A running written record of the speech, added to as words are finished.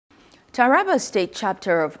Taraba State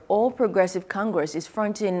Chapter of All Progressive Congress is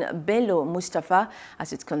fronting Bello Mustapha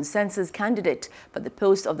as its consensus candidate for the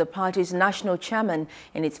post of the party's national chairman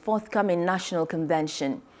in its forthcoming national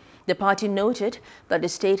convention. The party noted that the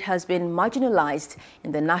state has been marginalized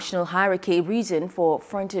in the national hierarchy, reason for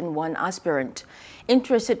fronting one aspirant.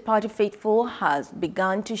 Interested party faithful has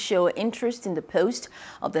begun to show interest in the post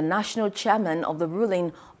of the national chairman of the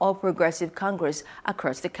ruling All Progressive Congress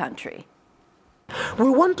across the country. We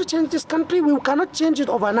want to change this country. We cannot change it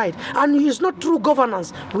overnight. And it's not true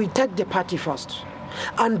governance. We take the party first.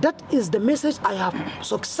 And that is the message I have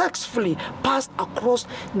successfully passed across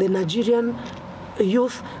the Nigerian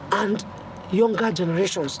youth and younger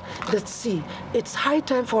generations. Let's see, it's high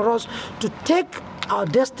time for us to take our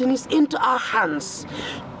destinies into our hands,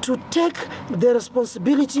 to take the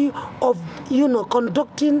responsibility of,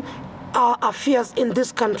 conducting our affairs in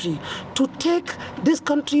this country, to take this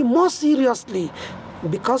country more seriously,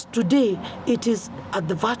 because today it is at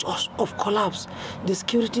the verge of collapse. The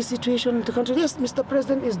security situation in the country, yes, Mr.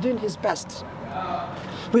 President is doing his best.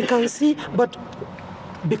 We can see, but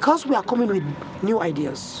because we are coming with new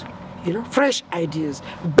ideas, fresh ideas,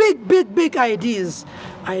 big ideas,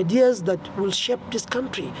 ideas that will shape this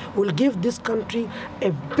country, will give this country a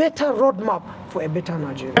better roadmap for a better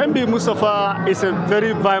Nigeria. Bello Mustapha is a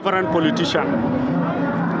very vibrant politician.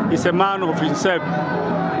 He's a man of himself.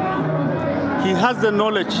 He has the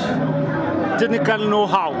knowledge, technical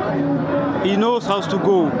know-how. He knows how to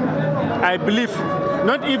go. I believe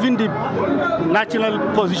not even the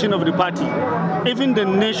national position of the party, even the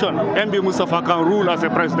nation, Bello Mustapha can rule as a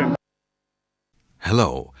president.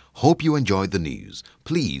 Hello, hope you enjoyed the news.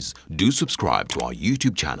 Please do subscribe to our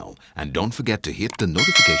YouTube channel and don't forget to hit the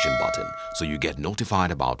notification button so you get notified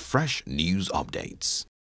about fresh news updates.